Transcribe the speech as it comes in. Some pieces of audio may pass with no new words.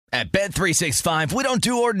At Bet365, we don't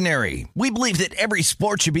do ordinary. We believe that every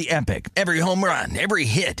sport should be epic. Every home run, every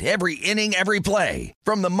hit, every inning, every play.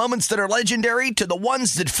 From the moments that are legendary to the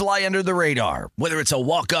ones that fly under the radar. Whether it's a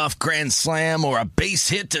walk-off grand slam or a base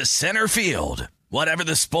hit to center field. Whatever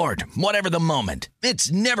the sport, whatever the moment.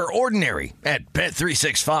 It's never ordinary at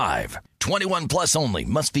Bet365. 21 plus only.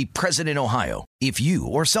 Must be present in Ohio. If you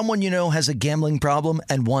or someone you know has a gambling problem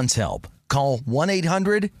and wants help, call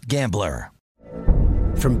 1-800-GAMBLER.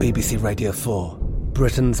 From BBC Radio 4,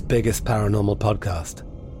 Britain's biggest paranormal podcast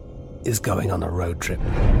is going on a road trip.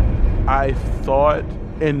 I thought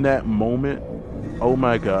in that moment, oh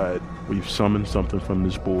my God, we've summoned something from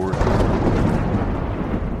this board.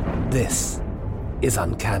 This is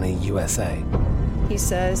Uncanny USA. He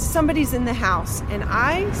says, somebody's in the house, and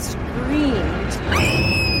I screamed.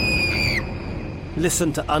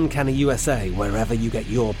 Listen to Uncanny USA wherever you get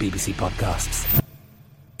your BBC podcasts,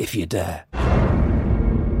 if you dare.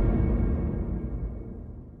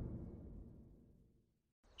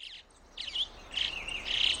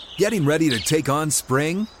 Getting ready to take on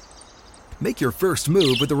spring? Make your first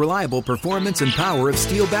move with the reliable performance and power of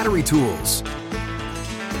Steel battery tools.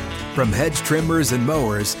 From hedge trimmers and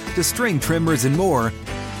mowers to string trimmers and more,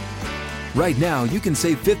 right now you can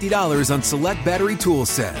save $50 on select battery tool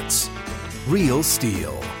sets. Real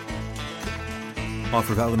Steel.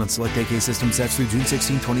 Offer valid on select AK system sets through June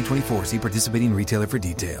 16, 2024. See participating retailer for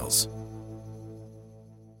details.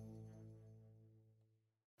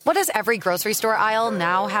 What does every grocery store aisle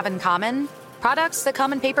now have in common? Products that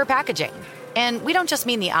come in paper packaging. And we don't just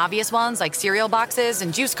mean the obvious ones like cereal boxes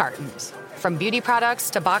and juice cartons. From beauty products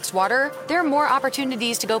to boxed water, there are more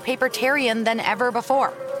opportunities to go papertarian than ever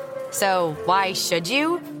before. So why should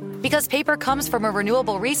you? Because paper comes from a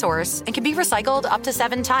renewable resource and can be recycled up to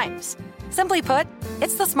 7 times. Simply put,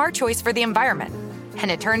 it's the smart choice for the environment. And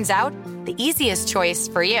it turns out, the easiest choice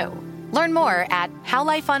for you. Learn more at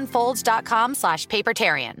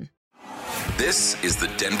howlifeunfolds.com/papertarian. This is the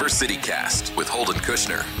Denver City Cast with Holden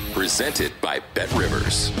Kushner, presented by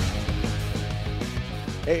BetRivers.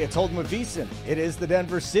 Hey, it's Holden with VSiN. It is the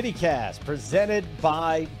Denver City Cast, presented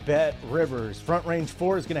by BetRivers. Front Range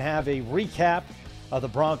 4 is going to have a recap of the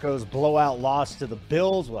Broncos' blowout loss to the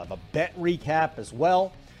Bills. We'll have a bet recap as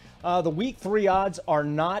well. The Week 3 odds are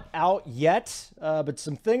not out yet, but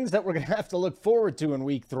some things that we're going to have to look forward to in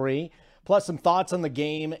Week 3, plus some thoughts on the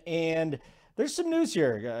game. And there's some news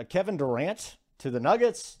here. Kevin Durant to the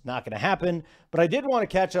Nuggets, not going to happen. But I did want to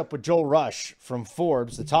catch up with Joel Rush from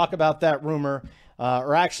Forbes to talk about that rumor,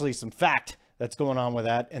 or actually some fact that's going on with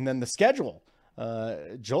that. And then the schedule.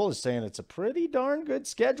 Joel is saying it's a pretty darn good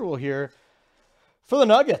schedule here for the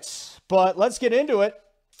Nuggets. But let's get into it.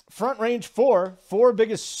 Front Range 4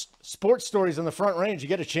 biggest sports stories in the Front Range. You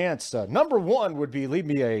get a chance. Number 1 would be leave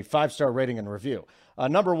me a 5-star rating and review.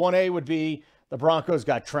 Number 1A would be the Broncos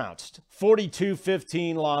got trounced.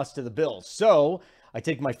 42-15 loss to the Bills. So I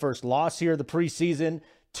take my first loss here the preseason.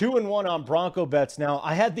 2-1 on Bronco bets now.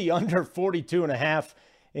 I had the under 42.5,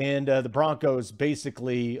 and the Broncos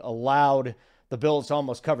basically allowed the Bills to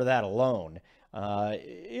almost cover that alone.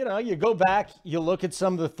 You go back, you look at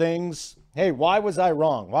some of the things. Hey, why was I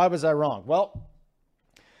wrong? Why was I wrong? Well,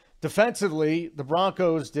 defensively, the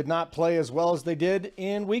Broncos did not play as well as they did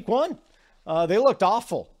in Week 1. They looked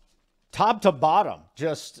awful. Top to bottom,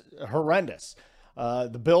 just horrendous.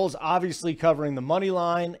 The Bills obviously covering the money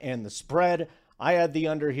line and the spread. I had the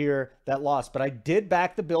under here, that lost, but I did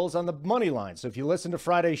back the Bills on the money line. So if you listen to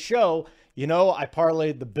Friday's show, you know I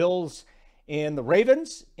parlayed the Bills and the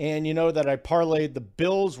Ravens, and you know that I parlayed the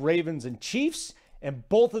Bills, Ravens, and Chiefs, and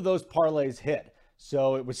both of those parlays hit.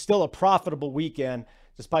 So it was still a profitable weekend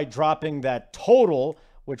despite dropping that total,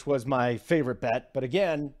 which was my favorite bet. But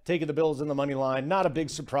again, taking the Bills in the money line, not a big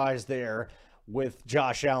surprise there with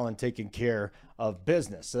Josh Allen taking care of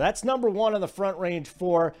business. So that's number 1 on the Front Range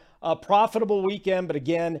 4. A profitable weekend, but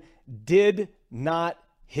again, did not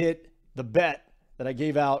hit the bet that I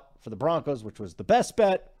gave out for the Broncos, which was the best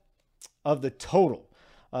bet of the total.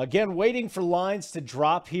 Again, waiting for lines to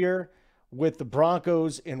drop here with the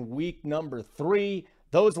Broncos in week number 3.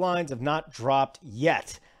 Those lines have not dropped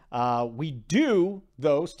yet. We do,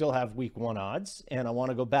 though, still have week 1 odds, and I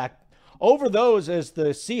want to go back over those as the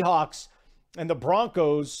Seahawks and the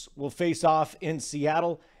Broncos will face off in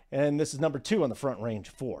Seattle, and this is number 2 on the Front Range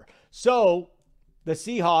 4. So the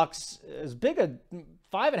Seahawks, as big a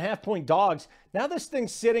 5.5-point dogs, now this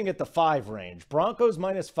thing's sitting at the 5 range. Broncos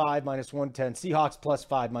 -5, -110. Seahawks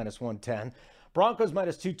 +5, -110. Broncos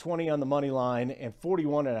 -220 on the money line, and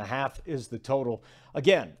 41.5 is the total.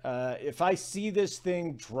 Again, if I see this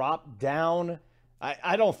thing drop down,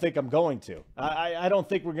 I don't think I'm going to. I don't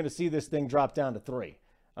think we're going to see this thing drop down to 3.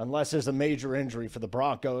 unless there's a major injury for the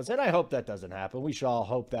Broncos. And I hope that doesn't happen. We should all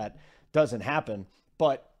hope that doesn't happen.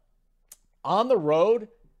 But on the road,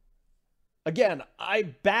 again, I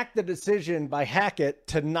back the decision by Hackett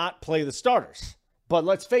to not play the starters. But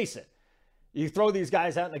let's face it, you throw these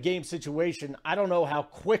guys out in a game situation, I don't know how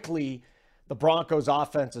quickly the Broncos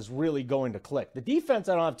offense is really going to click. The defense,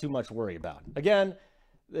 I don't have too much worry about. Again,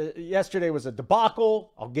 yesterday was a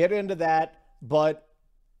debacle. I'll get into that. But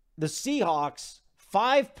the Seahawks,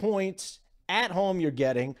 5 points at home you're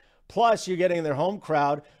getting, plus you're getting their home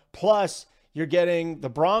crowd, plus you're getting the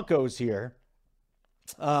Broncos here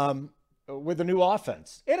with a new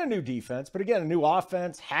offense and a new defense. But again, a new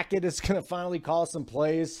offense. Hackett is going to finally call some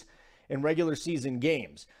plays in regular season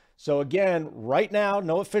games. So again, right now,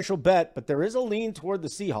 no official bet, but there is a lean toward the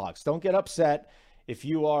Seahawks. Don't get upset if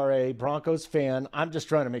you are a Broncos fan. I'm just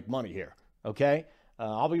trying to make money here, okay?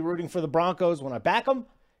 I'll be rooting for the Broncos when I back them,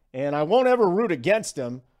 and I won't ever root against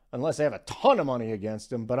them unless I have a ton of money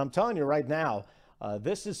against them. But I'm telling you right now,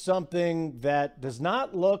 this is something that does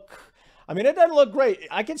not look – I mean, it doesn't look great.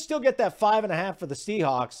 I can still get that 5.5 for the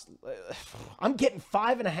Seahawks. I'm getting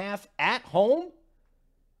 5.5 at home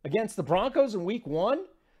against the Broncos in week 1.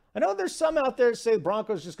 I know there's some out there that say the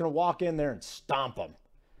Broncos just going to walk in there and stomp them.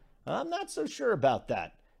 I'm not so sure about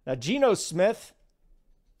that. Now, Geno Smith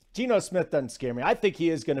doesn't scare me. I think he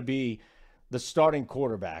is going to be the starting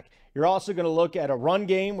quarterback. You're also going to look at a run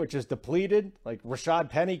game, which is depleted. Like Rashad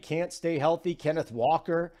Penny can't stay healthy. Kenneth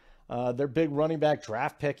Walker, their big running back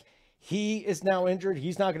draft pick, he is now injured.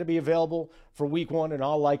 He's not going to be available for week 1 in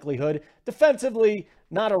all likelihood. Defensively,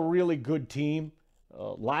 not a really good team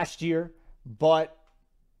last year, but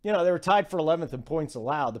you know, they were tied for 11th in points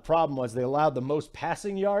allowed. The problem was they allowed the most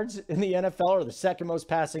passing yards in the NFL, or the second most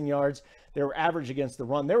passing yards. They were average against the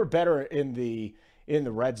run. They were better in the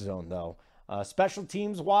red zone, though. Special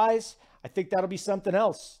teams wise, I think that'll be something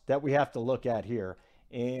else that we have to look at here.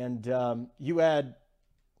 And you had,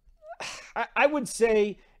 I would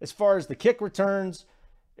say, as far as the kick returns,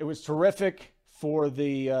 it was terrific for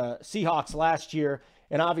the Seahawks last year.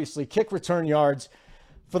 And obviously, kick return yards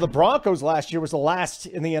for the Broncos last year was the last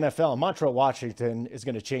in the NFL. Montrell Washington is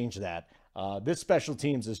going to change that. This special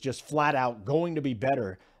teams is just flat out going to be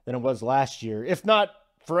better than it was last year, if not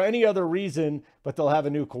for any other reason, but they'll have a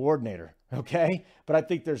new coordinator, okay? But I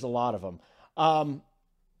think there's a lot of them.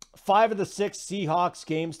 5 of the 6 Seahawks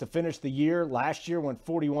games to finish the year last year went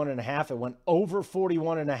 41.5. It went over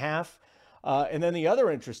 41.5. And then the other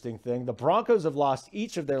interesting thing, the Broncos have lost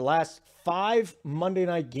each of their last 5 Monday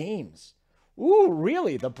night games. Ooh,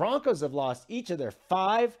 really? The Broncos have lost each of their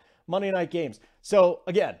 5 Monday night games. So,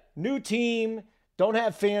 again, new team, don't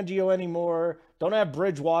have Fangio anymore, don't have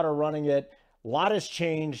Bridgewater running it. A lot has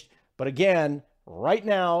changed. But again, right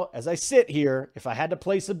now, as I sit here, if I had to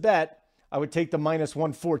place a bet, I would take the minus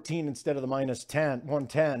 114 instead of the minus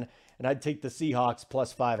 110, and I'd take the Seahawks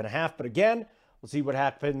plus 5.5. But again, we'll see what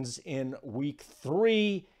happens in week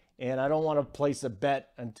 3. And I don't want to place a bet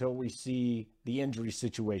until we see the injury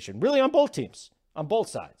situation, really on both teams, on both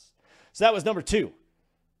sides. So that was number 2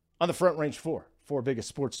 on the Front Range 4. 4 biggest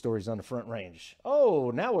sports stories on the Front Range.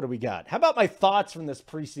 Oh, now what do we got? How about my thoughts from this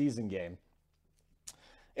preseason game?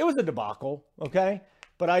 It was a debacle, okay?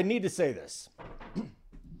 But I need to say this.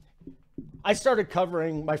 I started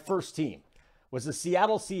covering my first team was the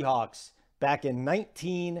Seattle Seahawks back in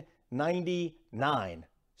 1999.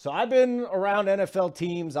 So I've been around NFL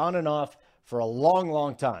teams on and off for a long,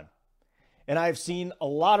 long time. And I've seen a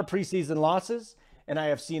lot of preseason losses, and I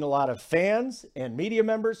have seen a lot of fans and media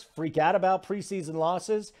members freak out about preseason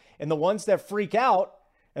losses. And the ones that freak out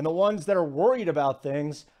and the ones that are worried about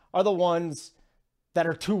things are the ones that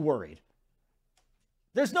are too worried.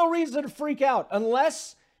 There's no reason to freak out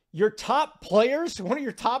unless your top players, one of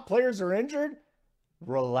your top players are injured.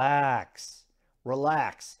 Relax.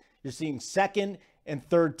 You're seeing second and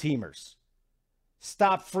third teamers.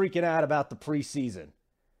 Stop freaking out about the preseason.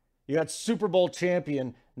 You had Super Bowl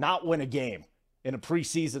champion not win a game in a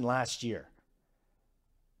preseason last year.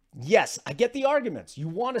 Yes, I get the arguments. You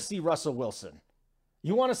want to see Russell Wilson.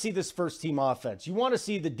 You want to see this first team offense. You want to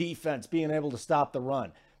see the defense being able to stop the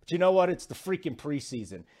run. But you know what? It's the freaking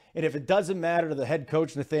preseason. And if it doesn't matter to the head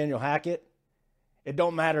coach, Nathaniel Hackett, it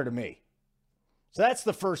don't matter to me. So that's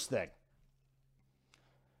the first thing.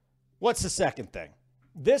 What's the second thing?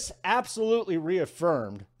 This absolutely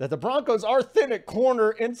reaffirmed that the Broncos are thin at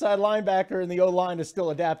corner, inside linebacker, and the O-line is still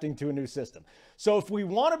adapting to a new system. So if we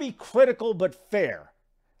want to be critical but fair,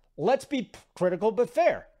 let's be critical but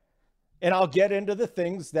fair. And I'll get into the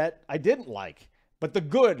things that I didn't like. But the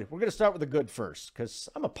good, we're going to start with the good first, because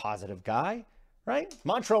I'm a positive guy, right?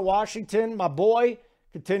 Montrell Washington, my boy,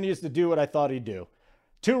 continues to do what I thought he'd do.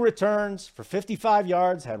 2 returns for 55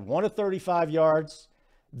 yards, had 1 of 35 yards.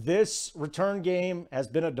 This return game has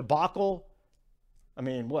been a debacle. I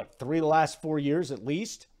mean, 3 of the last 4 years at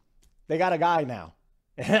least? They got a guy now.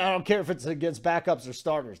 And I don't care if it's against backups or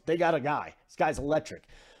starters. They got a guy. This guy's electric.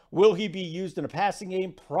 Will he be used in a passing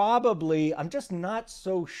game? Probably. I'm just not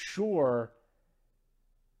so sure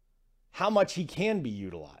how much he can be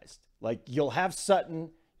utilized. Like, you'll have Sutton,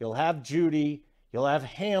 you'll have Judy, you'll have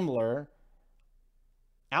Hamler.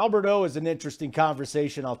 Alberto is an interesting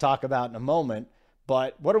conversation I'll talk about in a moment.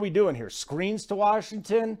 But what are we doing here? Screens to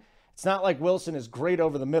Washington? It's not like Wilson is great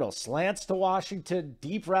over the middle. Slants to Washington,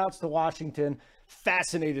 deep routes to Washington.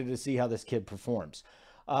 Fascinated to see how this kid performs.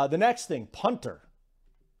 The next thing, punter.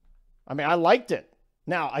 I mean, I liked it.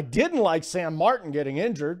 Now, I didn't like Sam Martin getting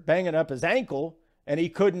injured, banging up his ankle, and he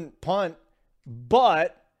couldn't punt.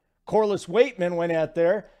 But Corliss Waitman went out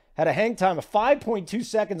there, had a hang time of 5.2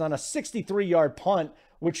 seconds on a 63-yard punt,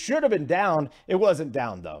 which should have been down. It wasn't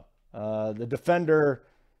down, though. The defender,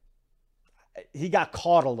 he got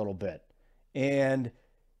caught a little bit. And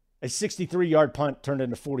a 63-yard punt turned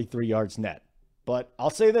into 43 yards net. But I'll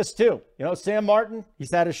say this, too. You know, Sam Martin,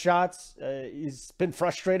 he's had his shots. He's been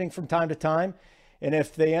frustrating from time to time. And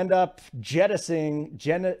if they end up jettisoning,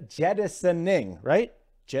 right?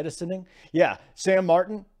 Jettisoning? Yeah, Sam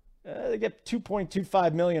Martin, they get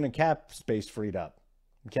 $2.25 million in cap space freed up.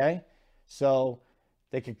 Okay? So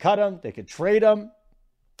they could cut him. They could trade him.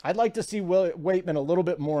 I'd like to see Waitman a little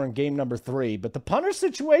bit more in game number 3. But the punter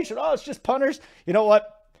situation, it's just punters. You know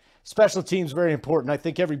what? Special teams very important. I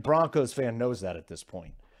think every Broncos fan knows that at this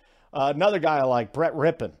point. Another guy I like, Brett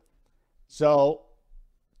Rippon. So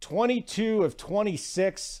 22 of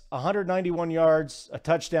 26, 191 yards, a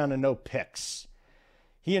touchdown, and no picks.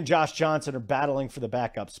 He and Josh Johnson are battling for the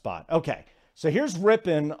backup spot. Okay, so here's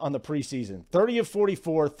Rippon on the preseason. 30 of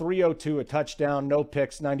 44, 302, a touchdown, no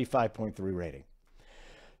picks, 95.3 rating.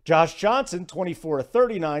 Josh Johnson, 24 of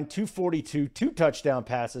 39, 242, 2 touchdown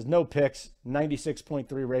passes, no picks,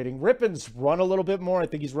 96.3 rating. Rippon's run a little bit more. I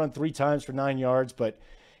think he's run 3 times for 9 yards, but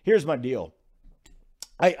here's my deal.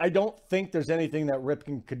 I don't think there's anything that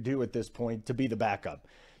Rippon could do at this point to be the backup.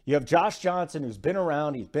 You have Josh Johnson, who's been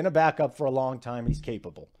around. He's been a backup for a long time. He's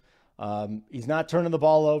capable. He's not turning the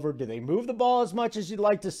ball over. Do they move the ball as much as you'd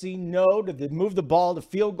like to see? No. Did they move the ball to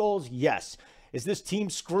field goals? Yes. Is this team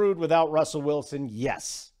screwed without Russell Wilson?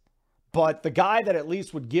 Yes. But the guy that at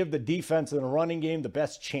least would give the defense in the running game the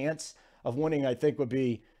best chance of winning, I think, would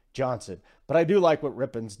be Johnson. But I do like what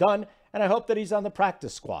Rippon's done, and I hope that he's on the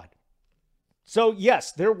practice squad. So,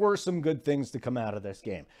 yes, there were some good things to come out of this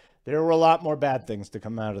game. There were a lot more bad things to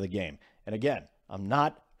come out of the game. And again, I'm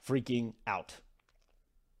not freaking out.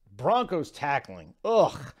 Broncos tackling.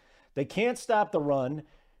 They can't stop the run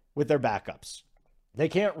with their backups. They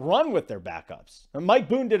can't run with their backups. And Mike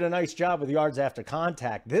Boone did a nice job with yards after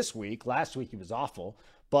contact this week. Last week he was awful.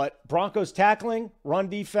 But Broncos tackling, run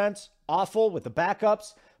defense, awful with the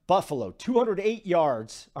backups. Buffalo, 208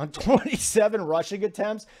 yards on 27 rushing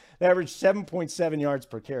attempts. They averaged 7.7 yards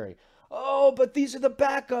per carry. Oh, but these are the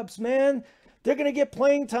backups, man. They're going to get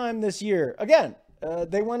playing time this year. Again,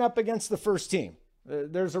 they went up against the first team.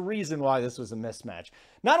 There's a reason why this was a mismatch.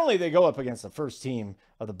 Not only did they go up against the first team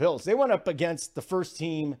of the Bills, they went up against the first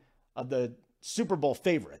team of the Super Bowl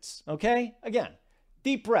favorites. Okay? Again,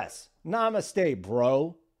 deep breaths. Namaste,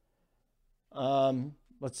 bro.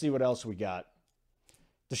 Let's see what else we got.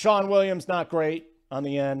 Deshaun Williams, not great on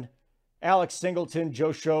the end. Alex Singleton, Joe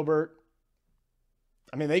Schobert.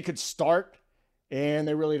 I mean, they could start, and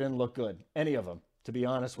they really didn't look good. Any of them, to be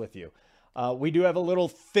honest with you. We do have a little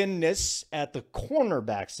thinness at the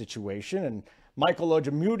cornerback situation, and Michael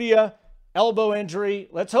Ojemudia, elbow injury.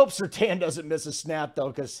 Let's hope Surtain doesn't miss a snap, though,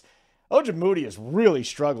 because Ojemudia has really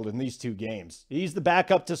struggled in these 2 games. He's the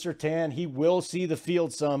backup to Surtain. He will see the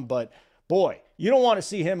field some, but boy, you don't want to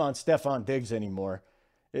see him on Stephon Diggs anymore.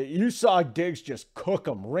 You saw Diggs just cook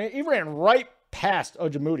him. He ran right past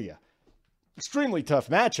Ojemudia. Extremely tough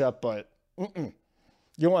matchup, but you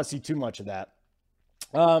don't want to see too much of that.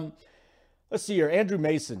 Let's see here. Andrew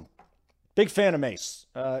Mason. Big fan of Mace.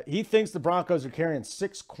 He thinks the Broncos are carrying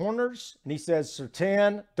 6 corners, and he says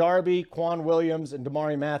Surtain, Darby, Quan Williams, and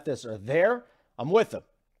Damari Mathis are there. I'm with him.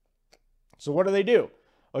 So what do?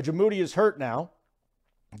 Ojemudia is hurt now.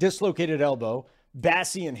 Dislocated elbow.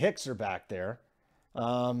 Bassie and Hicks are back there.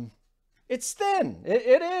 It's thin.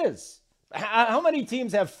 It is. How many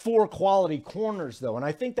teams have 4 quality corners, though? And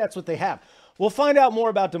I think that's what they have. We'll find out more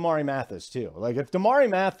about Damari Mathis, too. Like, if Damari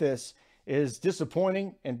Mathis is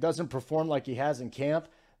disappointing and doesn't perform like he has in camp,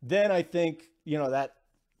 then I think,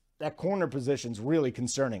 that corner position's really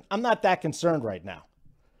concerning. I'm not that concerned right now.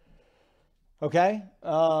 Okay.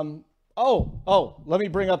 Let me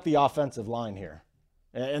bring up the offensive line here.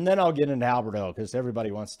 And then I'll get into Alberto because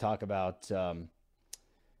everybody wants to talk about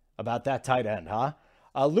that tight end, huh?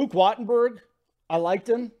 Luke Wattenberg, I liked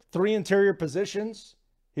him. 3 interior positions.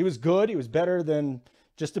 He was good. He was better than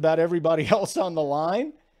just about everybody else on the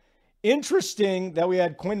line. Interesting that we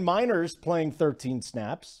had Quinn Miners playing 13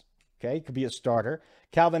 snaps. Okay, could be a starter.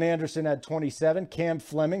 Calvin Anderson had 27. Cam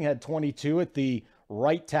Fleming had 22 at the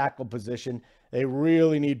right tackle position. They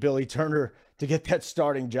really need Billy Turner to get that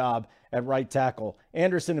starting job at right tackle.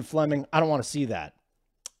 Anderson and Fleming, I don't want to see that.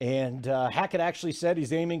 And Hackett actually said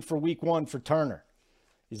he's aiming for week 1 for Turner.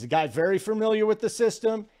 He's a guy very familiar with the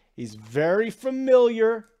system. He's very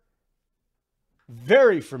familiar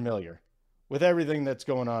with everything that's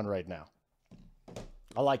going on right now.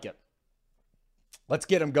 I like it. Let's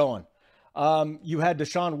get him going. You had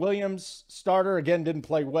Deshaun Williams, starter, again, didn't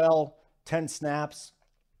play well, 10 snaps.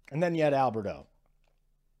 And then you had Alberto.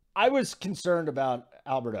 I was concerned about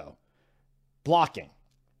Alberto blocking.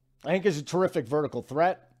 I think he's a terrific vertical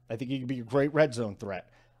threat. I think he could be a great red zone threat.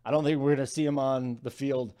 I don't think we're going to see him on the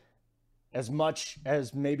field as much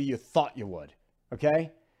as maybe you thought you would.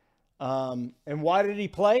 Okay? And why did he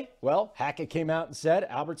play? Well, Hackett came out and said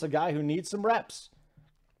Albert's a guy who needs some reps.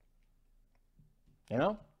 You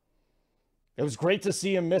know? It was great to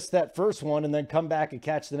see him miss that first one and then come back and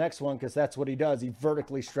catch the next one because that's what he does. He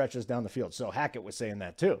vertically stretches down the field. So Hackett was saying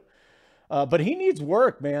that too. But he needs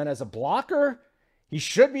work, man. As a blocker, he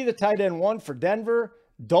should be the tight end 1 for Denver.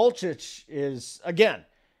 Dulcich is, again,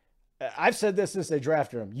 I've said this since they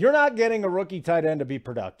drafted him. You're not getting a rookie tight end to be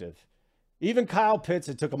productive. Even Kyle Pitts,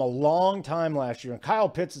 it took him a long time last year. And Kyle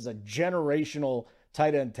Pitts is a generational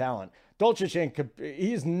tight end talent. Dulcich,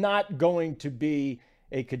 he's not going to be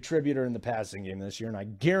a contributor in the passing game this year, and I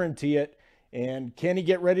guarantee it. And can he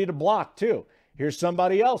get ready to block too? Here's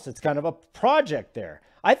somebody else. It's kind of a project there.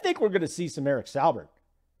 I think we're going to see some Eric Saubert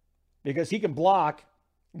because he can block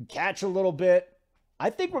and catch a little bit. I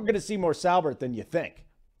think we're going to see more Saubert than you think.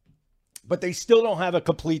 But they still don't have a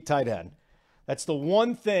complete tight end. That's the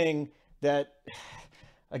one thing that,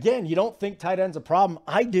 again, you don't think tight end's a problem.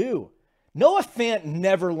 I do. Noah Fant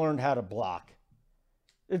never learned how to block.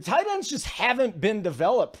 The tight ends just haven't been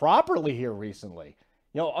developed properly here recently.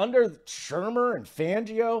 You know, under Shermer and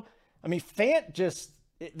Fangio, I mean, Fant just,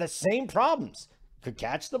 the same problems. Could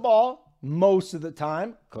catch the ball most of the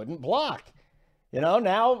time, couldn't block. You know,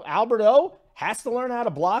 now Alberto has to learn how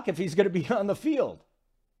to block if he's going to be on the field.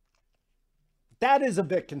 That is a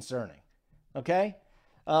bit concerning, okay?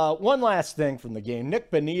 One last thing from the game.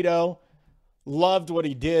 Nick Benito, loved what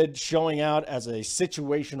he did showing out as a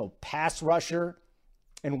situational pass rusher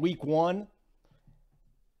in week 1.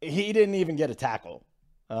 He didn't even get a tackle.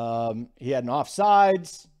 He had an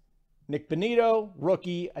offsides. Nick Benito,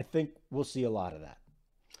 rookie. I think we'll see a lot of that.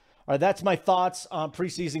 All right, that's my thoughts on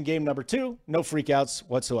preseason game number 2. No freakouts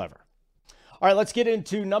whatsoever. All right, let's get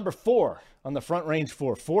into number 4 on the Front Range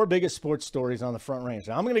 4. 4 biggest sports stories on the Front Range.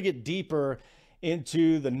 Now, I'm going to get deeper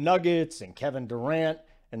into the Nuggets and Kevin Durant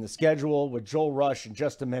and the schedule with Joel Rush in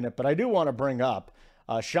just a minute, but I do want to bring up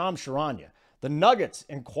Shams Charania. The Nuggets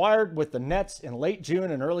inquired with the Nets in late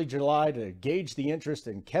June and early July to gauge the interest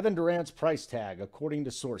in Kevin Durant's price tag, according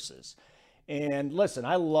to sources. And listen,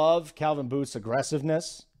 I love Calvin Booth's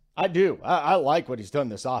aggressiveness. I do. I like what he's done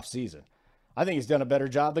this offseason. I think he's done a better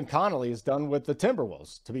job than Connolly has done with the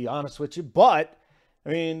Timberwolves, to be honest with you. But, I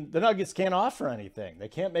mean, the Nuggets can't offer anything. They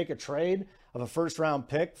can't make a trade of a first-round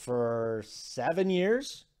pick for 7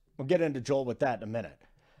 years. We'll get into Joel with that in a minute.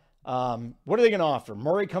 What are they going to offer?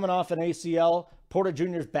 Murray coming off an ACL, Porter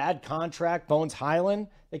Jr.'s bad contract, Bones Highland.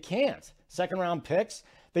 They can't. Second-round picks.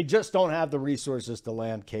 They just don't have the resources to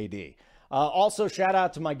land KD. Also, shout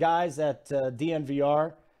out to my guys at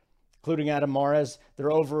DNVR, including Adam Mares.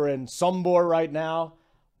 They're over in Sombor right now.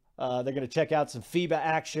 They're going to check out some FIBA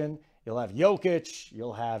action. You'll have Jokic.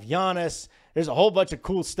 You'll have Giannis. There's a whole bunch of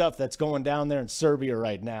cool stuff that's going down there in Serbia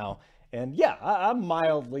right now. And yeah, I'm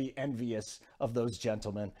mildly envious of those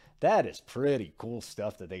gentlemen. That is pretty cool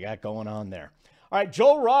stuff that they got going on there. All right,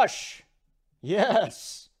 Joel Rush.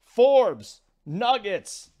 Yes. Forbes,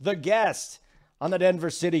 Nuggets, the guest on the Denver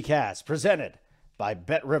City Cast, presented by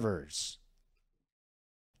Bet Rivers.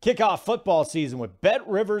 Kick off football season with Bet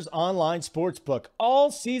Rivers Online Sportsbook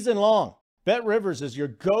all season long. Bet Rivers is your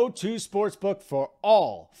go-to sportsbook for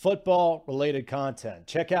all football-related content.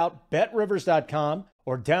 Check out betrivers.com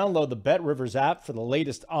or download the Bet Rivers app for the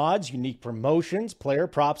latest odds, unique promotions, player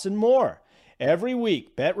props, and more. Every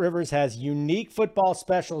week, Bet Rivers has unique football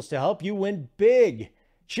specials to help you win big.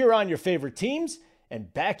 Cheer on your favorite teams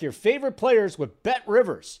and back your favorite players with Bet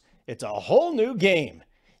Rivers. It's a whole new game.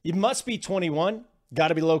 You must be 21, got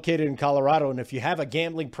to be located in Colorado. And if you have a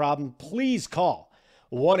gambling problem, please call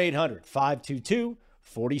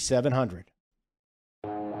 1-800-522-4700.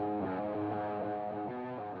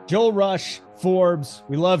 Joel Rush, Forbes.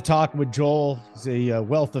 We love talking with Joel. He's a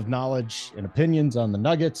wealth of knowledge and opinions on the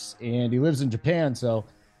Nuggets, and he lives in Japan. So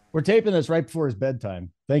we're taping this right before his bedtime.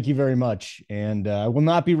 Thank you very much. And I will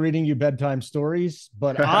not be reading you bedtime stories,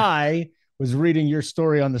 but I was reading your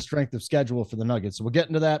story on the strength of schedule for the Nuggets. So we'll get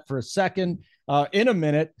into that for a second in a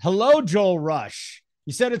minute. Hello, Joel Rush.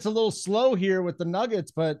 You said it's a little slow here with the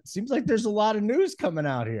Nuggets, but it seems like there's a lot of news coming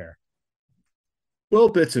out here. Well,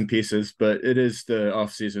 bits and pieces, but it is the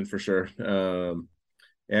off season for sure.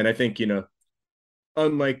 And I think,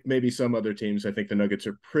 unlike maybe some other teams, I think the Nuggets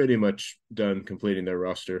are pretty much done completing their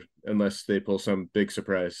roster unless they pull some big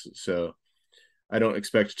surprise. So I don't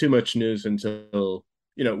expect too much news until,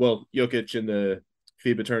 Jokic in the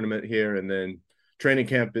FIBA tournament here, and then training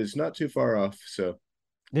camp is not too far off. So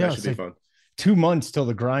that should be fun. 2 months till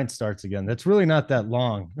the grind starts again. That's really not that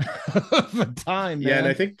long of a time, man. Yeah, and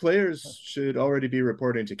I think players should already be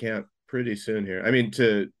reporting to camp pretty soon here. I mean,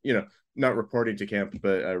 not reporting to camp,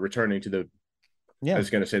 but returning to the, I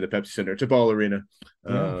was going to say the Pepsi Center, to Ball Arena,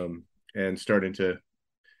 and starting to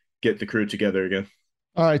get the crew together again.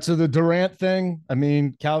 All right, so the Durant thing, I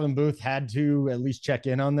mean, Calvin Booth had to at least check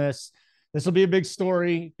in on this. This will be a big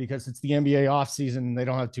story because it's the NBA offseason and they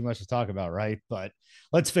don't have too much to talk about, right? But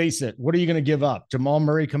let's face it, what are you going to give up? Jamal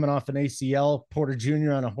Murray coming off an ACL, Porter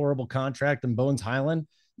Jr. on a horrible contract, and Bones Highland?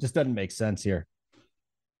 Just doesn't make sense here.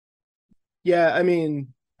 Yeah, I mean,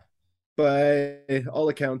 by all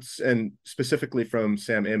accounts, and specifically from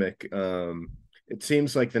Sam Amick, it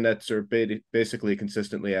seems like the Nets are basically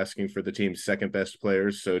consistently asking for the team's second best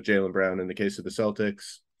players. So Jaylen Brown in the case of the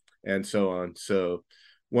Celtics and so on. So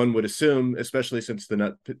one would assume, especially since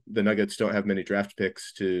the Nuggets don't have many draft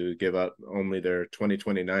picks to give up, only their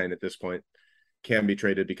 2029 at this point can be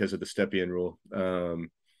traded because of the Stepien rule,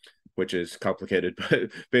 which is complicated. But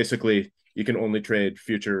basically, you can only trade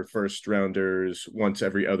future first rounders once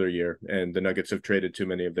every other year, and the Nuggets have traded too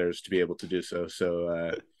many of theirs to be able to do so.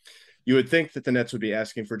 So you would think that the Nets would be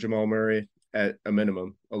asking for Jamal Murray at a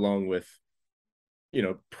minimum, along with,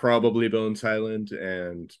 probably Bones Highland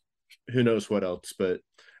and who knows what else. But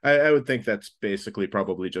I would think that's basically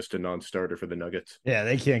probably just a non-starter for the Nuggets. Yeah,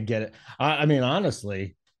 they can't get it. I mean,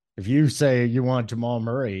 honestly, if you say you want Jamal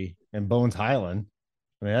Murray and Bones Highland,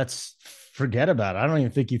 I mean, forget about it. I don't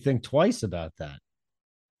even think you think twice about that.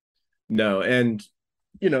 No, and,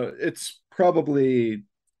 it's probably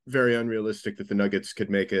very unrealistic that the Nuggets could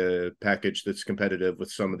make a package that's competitive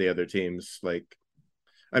with some of the other teams. Like,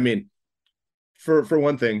 I mean, for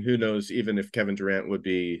one thing, who knows even if Kevin Durant would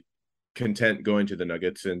be content going to the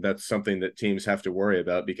Nuggets, and that's something that teams have to worry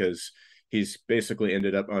about because he's basically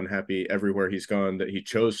ended up unhappy everywhere he's gone that he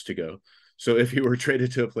chose to go. So if he were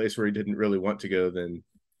traded to a place where he didn't really want to go, then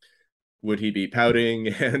would he be pouting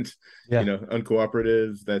and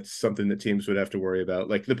uncooperative? That's something that teams would have to worry about.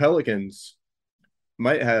 Like the Pelicans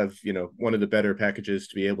might have one of the better packages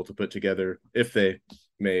to be able to put together if they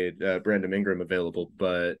made Brandon Ingram available,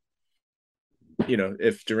 but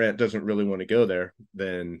if Durant doesn't really want to go there,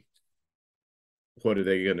 then what are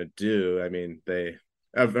they going to do? I mean,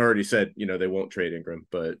 I've already said, they won't trade Ingram,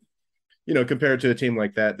 but, compared to a team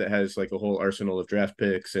like that has like a whole arsenal of draft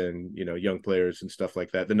picks and, young players and stuff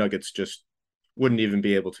like that, the Nuggets just wouldn't even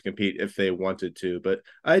be able to compete if they wanted to. But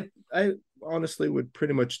I honestly would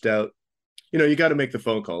pretty much doubt, you got to make the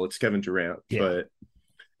phone call. It's Kevin Durant, but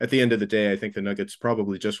at the end of the day, I think the Nuggets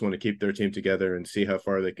probably just want to keep their team together and see how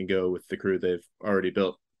far they can go with the crew they've already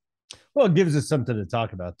built. Well, it gives us something to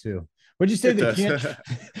talk about too. Would you say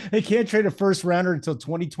they can't trade a first rounder until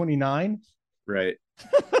 2029? Right.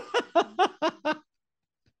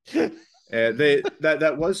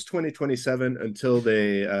 That was 2027 until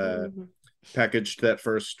they packaged that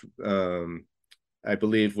first, I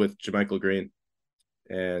believe, with JaMychal Green.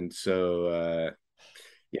 And so,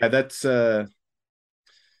 that's,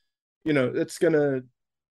 it's going to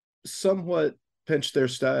somewhat pinch their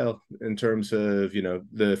style in terms of,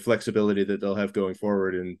 the flexibility that they'll have going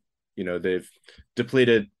forward. And, they've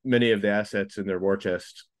depleted many of the assets in their war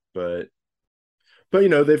chest, but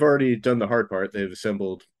they've already done the hard part. They've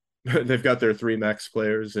assembled, they've got their three max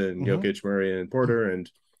players and Jokic, Murray, and Porter,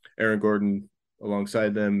 and Aaron Gordon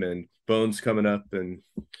alongside them, and Bones coming up. And,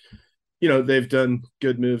 they've done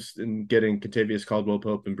good moves in getting Kentavious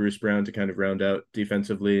Caldwell-Pope and Bruce Brown to kind of round out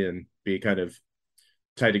defensively and be kind of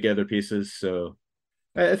tie together pieces. So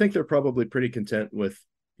I think they're probably pretty content with,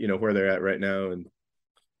 where they're at right now. And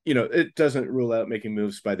it doesn't rule out making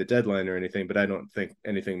moves by the deadline or anything, but I don't think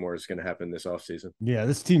anything more is going to happen this offseason. Yeah,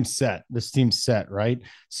 this team's set. Right?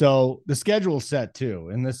 So the schedule's set too.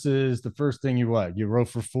 And this is the first thing you wrote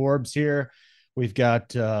for Forbes here. We've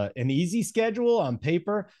got an easy schedule on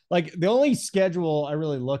paper. Like the only schedule I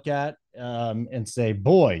really look at and say,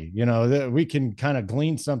 boy, we can kind of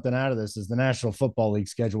glean something out of this is the National Football League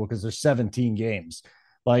schedule because there's 17 games.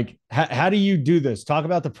 Like, how do you do this? Talk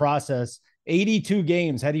about the process. 82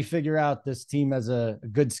 games. How do you figure out this team has a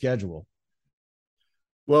good schedule?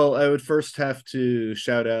 Well, I would first have to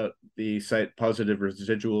shout out the site Positive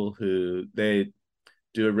Residual, who they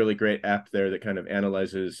do a really great app there that kind of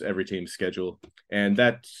analyzes every team's schedule. And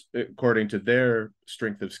that's according to their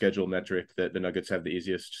strength of schedule metric that the Nuggets have the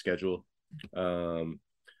easiest schedule.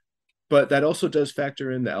 But that also does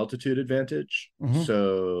factor in the altitude advantage. Mm-hmm.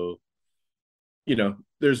 So,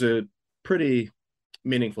 there's a pretty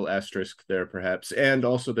meaningful asterisk there, perhaps. And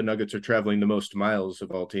also the Nuggets are traveling the most miles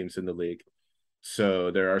of all teams in the league.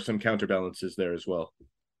 So there are some counterbalances there as well.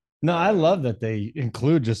 No, I love that they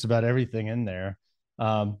include just about everything in there.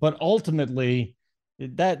 But ultimately,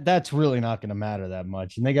 that's really not going to matter that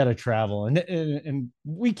much. And they got to travel. And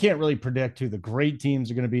we can't really predict who the great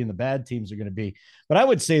teams are going to be and the bad teams are going to be. But I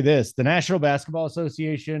would say this, the National Basketball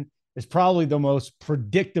Association is probably the most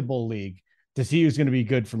predictable league to see who's going to be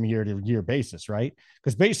good from year to year basis, right?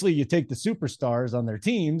 Because basically you take the superstars on their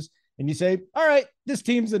teams and you say, all right, this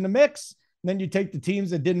team's in the mix. And then you take the teams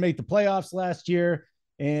that didn't make the playoffs last year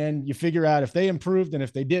and you figure out if they improved, and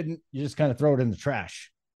if they didn't, you just kind of throw it in the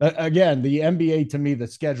trash. Again, the NBA, to me, the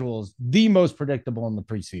schedule is the most predictable in the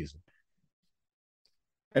preseason.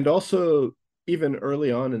 And also, even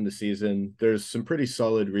early on in the season, there's some pretty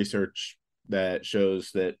solid research that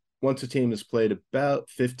shows that once a team has played about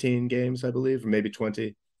 15 games, I believe, or maybe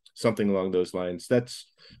 20, something along those lines, that's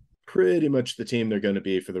pretty much the team they're going to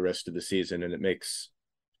be for the rest of the season. And it makes,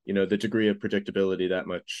 the degree of predictability that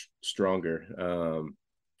much stronger.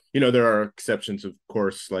 There are exceptions, of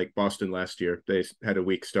course, like Boston last year. They had a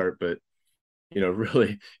weak start, but,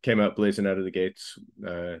 really came out blazing out of the gates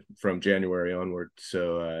from January onward.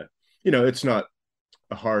 So, it's not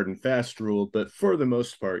a hard and fast rule, but for the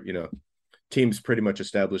most part, teams pretty much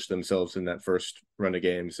establish themselves in that first run of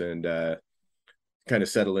games and kind of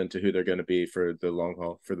settle into who they're going to be for the long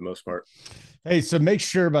haul for the most part. Hey, so make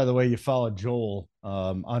sure, by the way, you follow Joel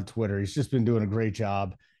on Twitter. He's just been doing a great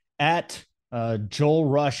job at Joel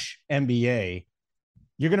Rush NBA.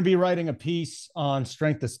 You're going to be writing a piece on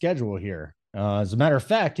strength of schedule here. As a matter of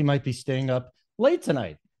fact, you might be staying up late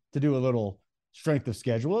tonight to do a little strength of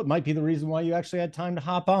schedule. It might be the reason why you actually had time to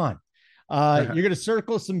hop on. You're going to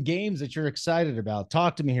circle some games that you're excited about.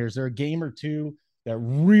 Talk to me here. Is there a game or two that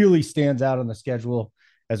really stands out on the schedule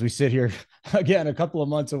as we sit here again, a couple of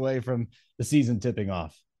months away from the season tipping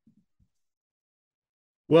off?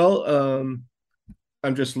 Well,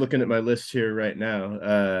 I'm just looking at my list here right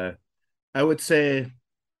now. I would say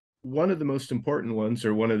one of the most important ones,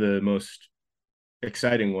 or one of the most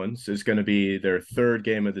exciting ones, is going to be their third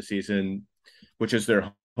game of the season, which is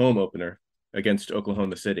their home opener against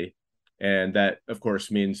Oklahoma City. And that, of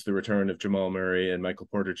course, means the return of Jamal Murray and Michael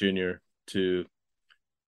Porter Jr. to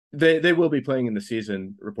they will be playing in the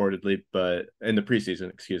season reportedly, but in the preseason,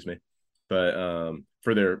 excuse me. But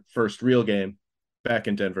for their first real game back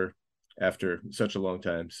in Denver after such a long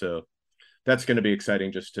time. So that's going to be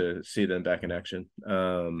exciting just to see them back in action.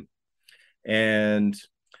 And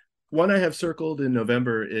one I have circled in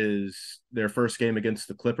November is their first game against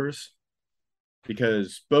the Clippers,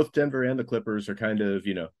 because both Denver and the Clippers are kind of,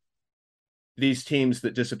 these teams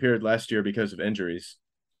that disappeared last year because of injuries,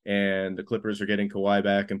 and the Clippers are getting Kawhi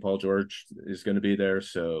back and Paul George is going to be there.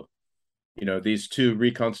 So, these two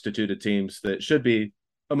reconstituted teams that should be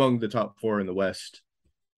among the top four in the West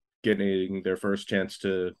getting their first chance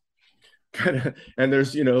to kind of, and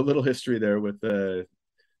there's, a little history there with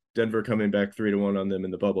Denver coming back 3-1 on them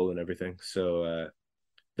in the bubble and everything. So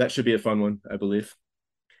that should be a fun one, I believe.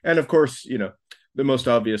 And of course, the most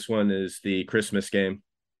obvious one is the Christmas game,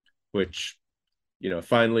 which,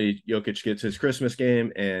 finally Jokic gets his Christmas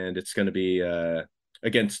game, and it's going to be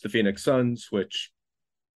against the Phoenix Suns, which,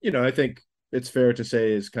 I think it's fair to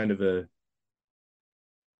say is kind of a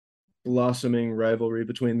blossoming rivalry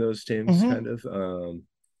between those teams. Mm-hmm. Kind of.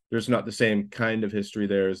 There's not the same kind of history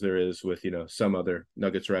there as there is with, some other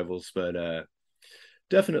Nuggets rivals, but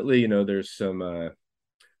definitely, there's some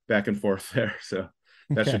back and forth there. So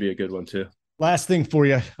that should be a good one too. Last thing for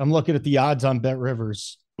you. I'm looking at the odds on Bet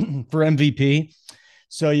Rivers for MVP.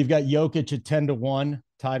 So you've got Jokic at 10-1,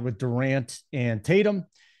 tied with Durant and Tatum.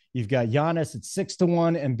 You've got Giannis at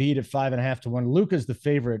 6-1, Embiid at 5.5-1. Luka's the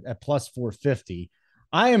favorite at plus 450.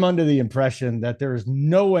 I am under the impression that there is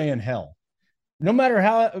no way in hell, no matter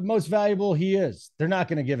how most valuable he is, they're not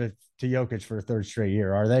going to give it to Jokic for a third straight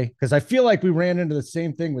year, are they? Because I feel like we ran into the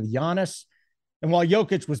same thing with Giannis. And while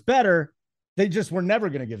Jokic was better, they just were never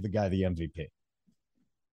going to give the guy the MVP.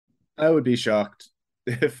 I would be shocked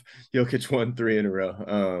if Jokic won 3 in a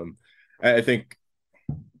row. I think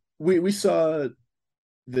we saw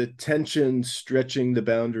the tension stretching the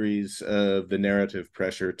boundaries of the narrative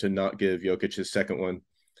pressure to not give Jokic his second one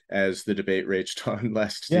as the debate raged on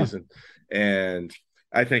last season. And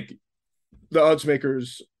I think the odds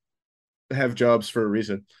makers have jobs for a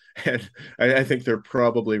reason. And I think they're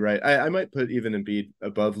probably right. I might put even Embiid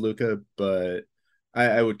above Luka, but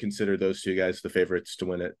I would consider those two guys the favorites to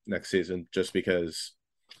win it next season, just because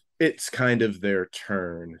it's kind of their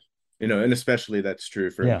turn, and especially that's true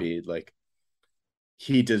for Embiid. Like,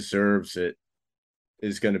 he deserves it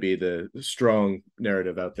is going to be the strong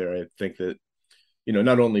narrative out there. I think that,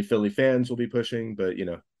 not only Philly fans will be pushing, but,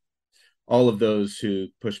 all of those who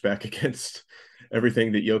push back against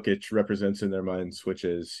everything that Jokic represents in their minds, which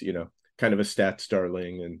is, kind of a stats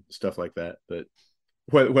darling and stuff like that. But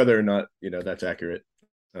whether or not, that's accurate,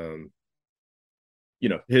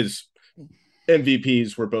 his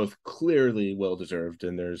MVPs were both clearly well-deserved,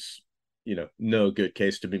 and there's, no good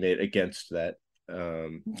case to be made against that.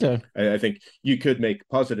 I think you could make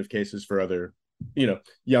positive cases for other,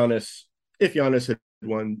 Giannis, if Giannis had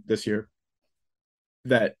won this year,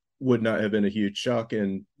 that would not have been a huge shock,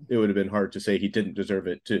 and it would have been hard to say he didn't deserve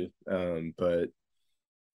it too. But,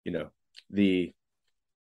 the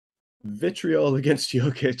vitriol against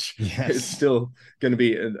Jokic is still going to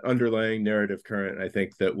be an underlying narrative current, I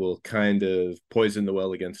think, that will kind of poison the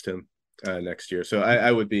well against him next year. So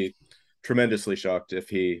I would be tremendously shocked if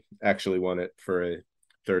he actually won it for a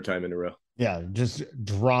third time in a row. Yeah, just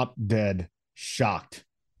drop dead shocked.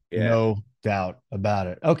 Yeah. No doubt about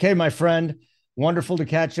it. Okay, my friend, wonderful to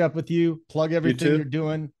catch up with you. Plug everything you're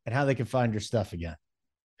doing and how they can find your stuff again.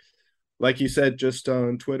 Like you said, just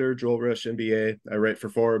on Twitter, Joel Rush NBA. I write for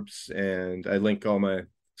Forbes, and I link all my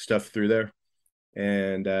stuff through there.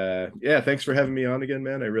 And thanks for having me on again,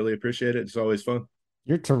 man. I really appreciate it. It's always fun.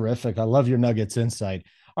 You're terrific. I love your Nuggets insight.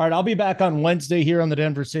 All right, I'll be back on Wednesday here on the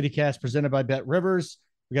Denver City Cast presented by Bet Rivers.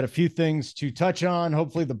 We got a few things to touch on.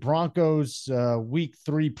 Hopefully the Broncos week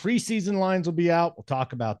 3 preseason lines will be out. We'll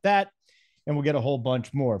talk about that, and we'll get a whole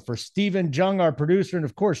bunch more. For Stephen Jung, our producer, and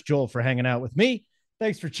of course, Joel for hanging out with me.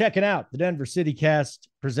 Thanks for checking out the Denver City Cast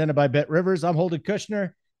presented by Bet Rivers. I'm Holden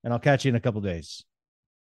Kushner, and I'll catch you in a couple days.